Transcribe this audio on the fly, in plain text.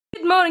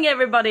Good morning,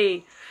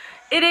 everybody.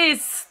 It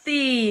is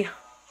the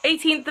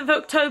 18th of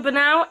October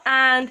now,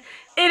 and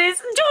it is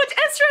George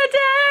Ezra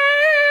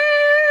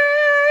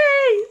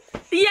Day!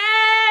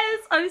 Yes!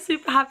 I'm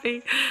super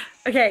happy.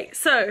 Okay,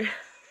 so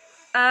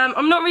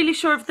I'm not really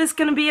sure if this is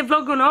gonna be a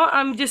vlog or not.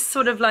 I'm just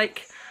sort of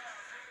like,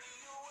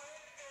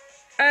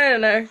 I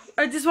don't know.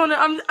 I just wanna,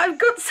 I've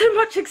got so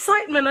much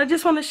excitement. I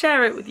just want to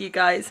share it with you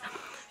guys.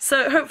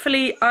 So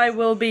hopefully I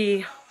will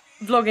be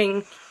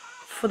vlogging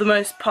for the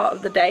most part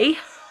of the day.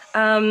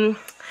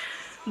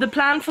 The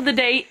plan for the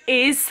day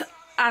is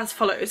as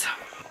follows.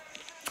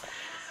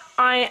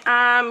 I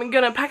am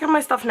gonna pack up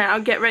my stuff now,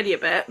 get ready a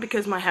bit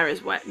because my hair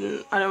is wet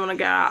and I don't want to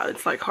go out.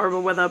 It's like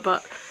horrible weather,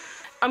 but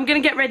I'm gonna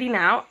get ready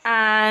now,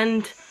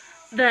 and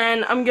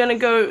then I'm gonna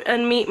go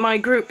and meet my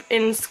group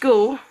in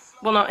school.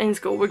 Well, not in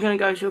school, we're gonna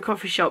go to a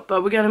coffee shop,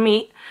 but we're gonna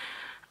meet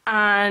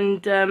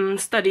and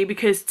study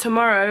because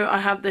tomorrow I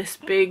have this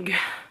big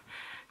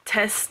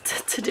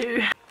test to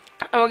do,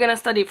 and we're gonna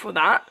study for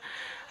that.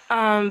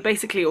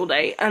 Basically all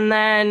day, and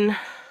then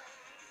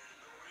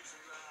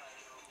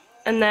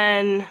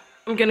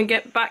I'm gonna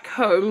get back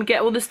home,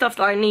 get all the stuff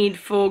that I need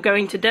for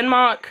going to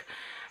Denmark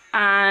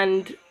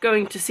and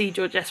going to see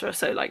George Ezra,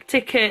 so like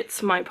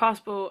tickets, my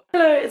passport.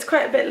 Hello, it's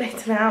quite a bit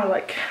later now,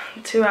 like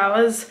 2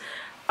 hours.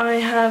 I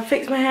have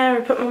fixed my hair,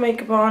 I put my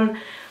makeup on,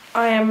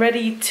 I am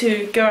ready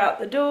to go out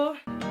the door.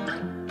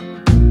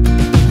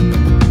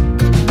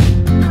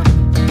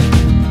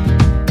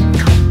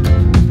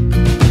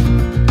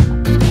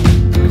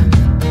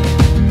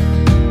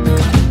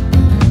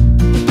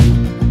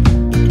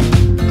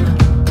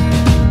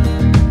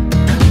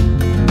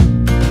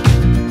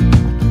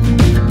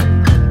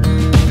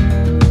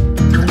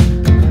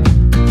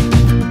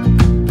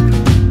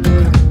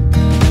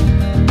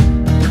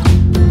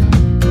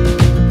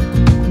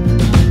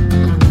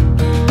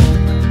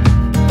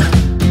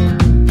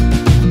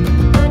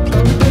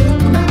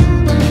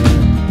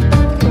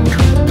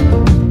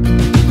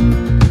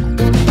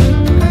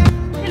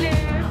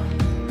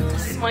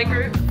 My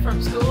group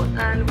from school,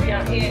 and we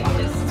are here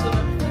just sort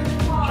of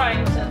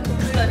trying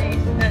to study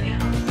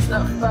and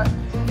stuff, but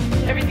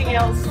everything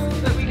else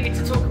that we need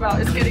to talk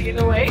about is getting in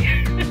the way. So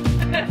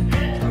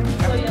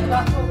yeah,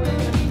 that's what we're going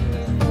to be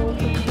doing for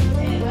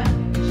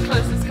the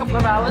closest couple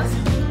of hours.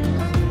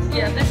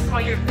 Yeah, this is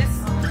my group. This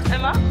is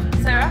Emma,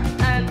 Sarah,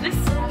 and this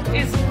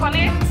is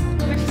Juanette,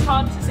 which is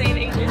hard to say in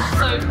English,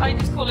 so I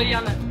just call her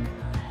Janne.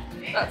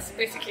 That's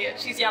basically it.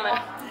 She's Janne.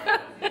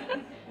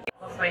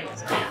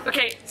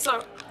 Okay,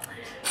 so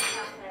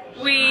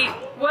we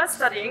are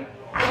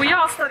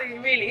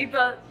studying really,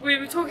 but we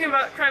were talking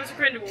about Crimes of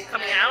Grindelwald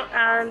coming out,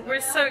 and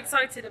we're so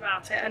excited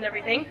about it and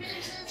everything.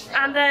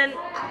 And then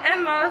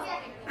Emma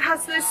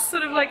has this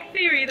sort of like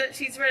theory that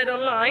she's read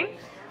online,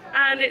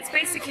 and it's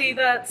basically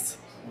that,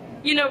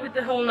 you know, with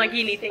the whole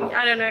Nagini thing,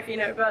 I don't know if you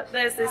know, but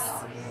there's this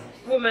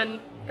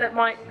woman that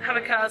might have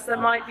a curse, that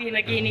might be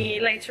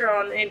Nagini later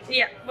on in,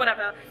 yeah,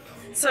 whatever.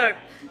 So,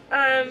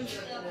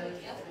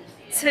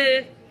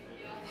 to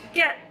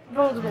get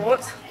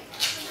Voldemort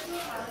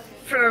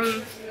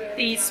from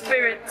the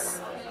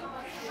spirits,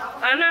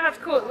 I don't know how to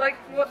call it, like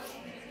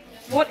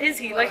what is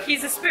he? Like,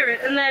 he's a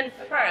spirit, and then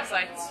a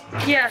parasite.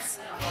 Yes,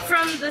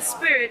 from the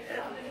spirit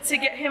to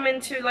get him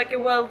into like a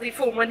worldly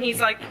form when he's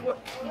like what,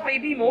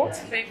 Baby Mort?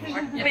 Baby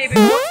Mort, yes. Baby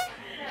Mort.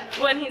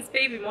 When he's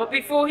Baby Mort,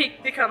 before he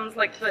becomes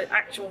like the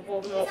actual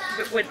Voldemort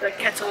with the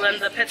kettle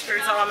and the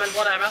Pettigrew's arm and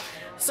whatever.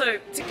 So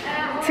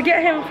to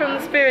get him from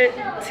the spirit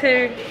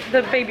to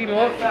the Baby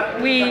Mort,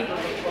 we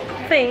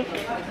think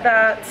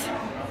that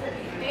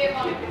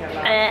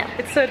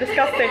it's so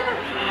disgusting.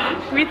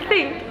 We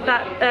think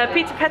that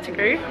Peter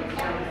Pettigrew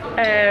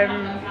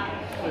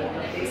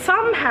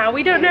somehow,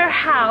 we don't know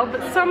how,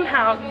 but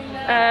somehow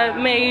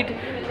made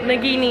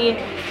Nagini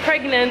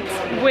pregnant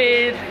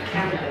with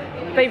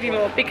Baby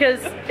Mort, because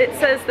it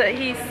says that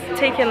he's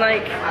taken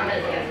like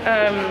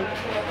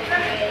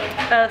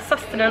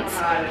sustenance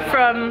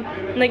from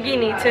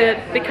Nagini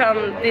to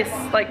become this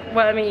like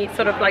wormy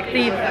sort of like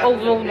the old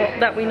Voldemort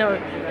that we know.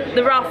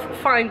 The Wrath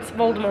finds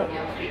Voldemort.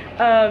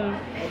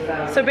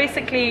 So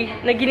basically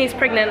Nagini's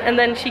pregnant, and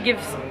then she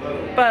gives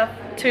birth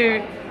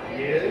to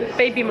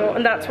Baby Mort,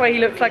 and that's why he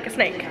looks like a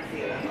snake.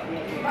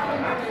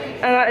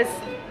 And that is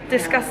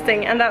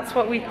disgusting, and that's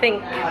what we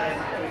think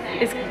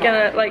is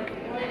gonna like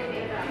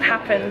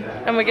happen,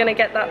 and we're gonna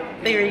get that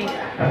theory,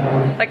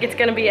 like it's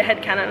gonna be a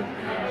headcanon,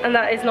 and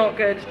that is not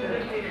good.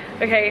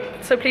 Okay,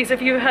 so please,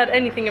 if you've heard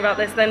anything about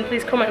this, then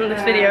please comment on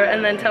this video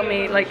and then tell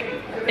me like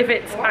if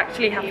it's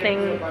actually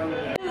happening.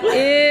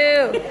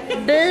 Ew,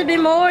 Baby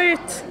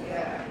Mort.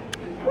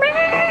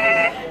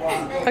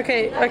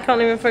 Okay, I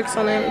can't even focus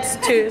on him, it's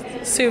too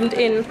zoomed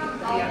in.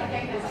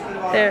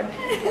 There.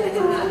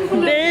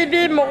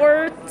 Baby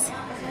Mort.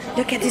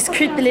 Look at his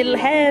creepy little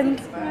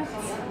hand.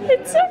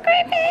 It's so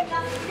creepy.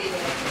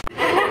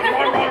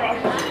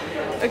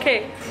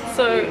 Okay,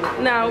 so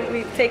now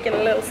we've taken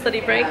a little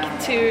study break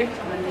to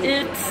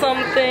eat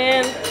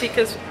something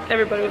because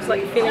everybody was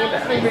like feeling a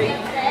bit hungry.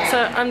 So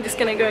I'm just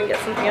gonna go and get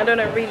something. I don't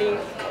know really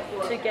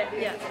to get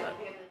yet, but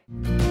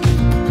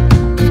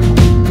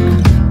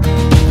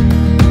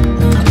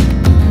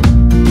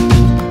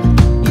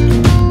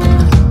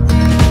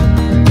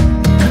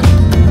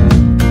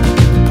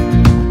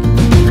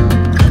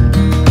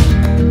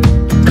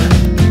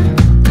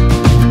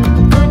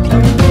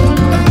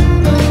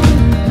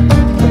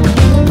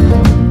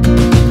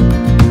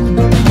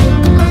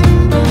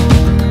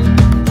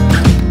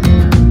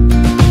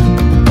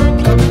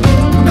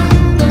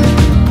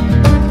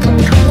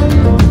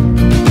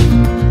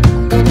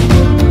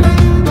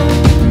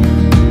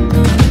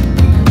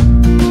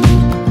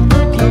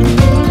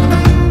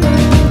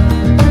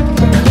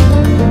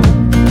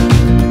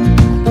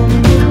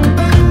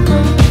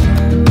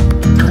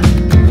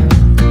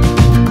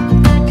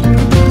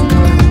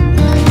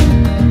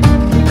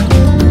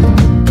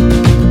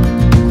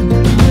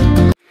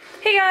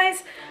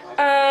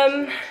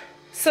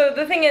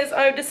the thing is,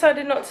 I've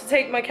decided not to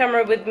take my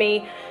camera with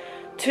me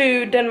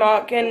to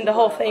Denmark and the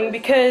whole thing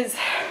because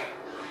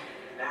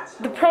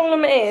the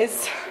problem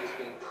is...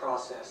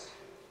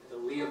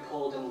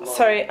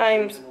 Sorry,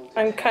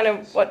 I'm kind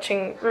of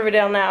watching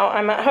Riverdale now.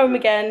 I'm at home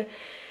again,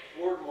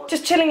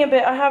 just chilling a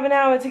bit. I have an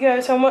hour to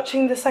go, so I'm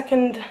watching the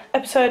second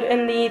episode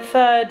in the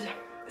third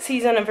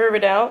season of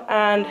Riverdale,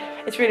 and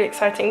it's really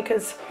exciting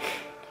because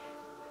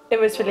it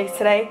was released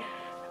today,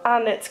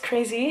 and it's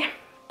crazy,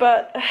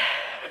 but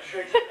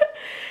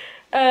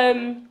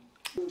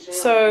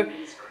so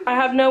I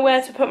have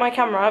nowhere to put my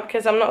camera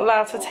because I'm not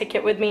allowed to take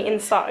it with me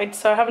inside,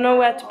 so I have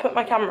nowhere to put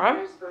my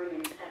camera,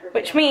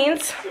 which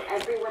means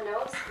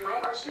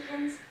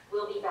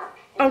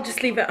I'll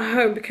just leave it at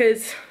home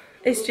because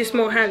it's just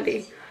more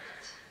handy.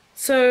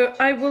 So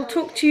I will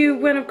talk to you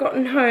when I've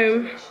gotten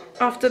home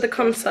after the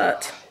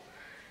concert,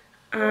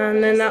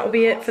 and then that'll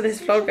be it for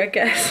this vlog, I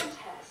guess.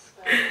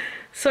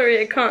 Sorry,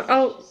 I can't.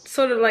 I'll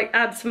sort of like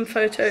add some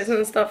photos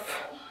and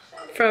stuff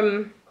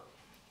from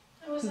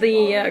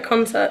the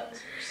concert,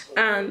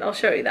 and I'll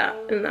show you that,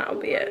 and that'll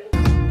be it.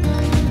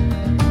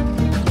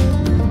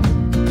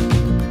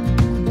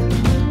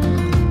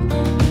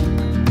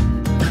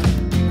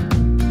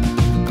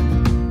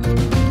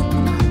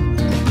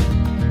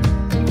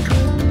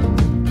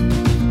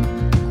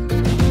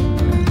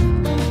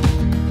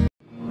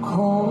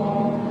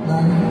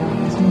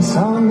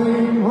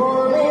 Sunday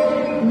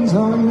mornings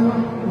on your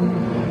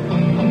way,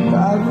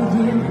 I will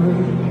be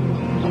great.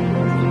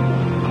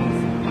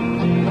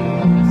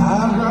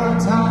 I've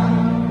got time,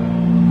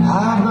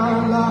 I've got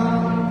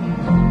love,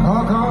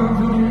 got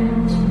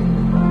confidence,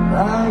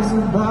 rise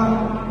above.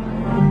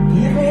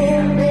 Give me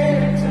a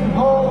minute to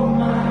hold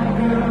my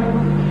girl.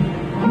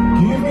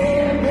 Give me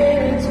a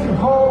minute to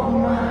hold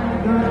my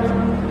girl.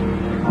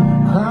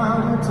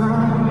 Crowded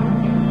time,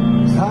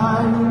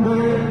 silent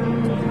bed.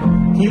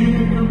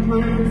 Keep your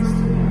place,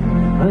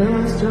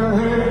 rest your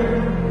head.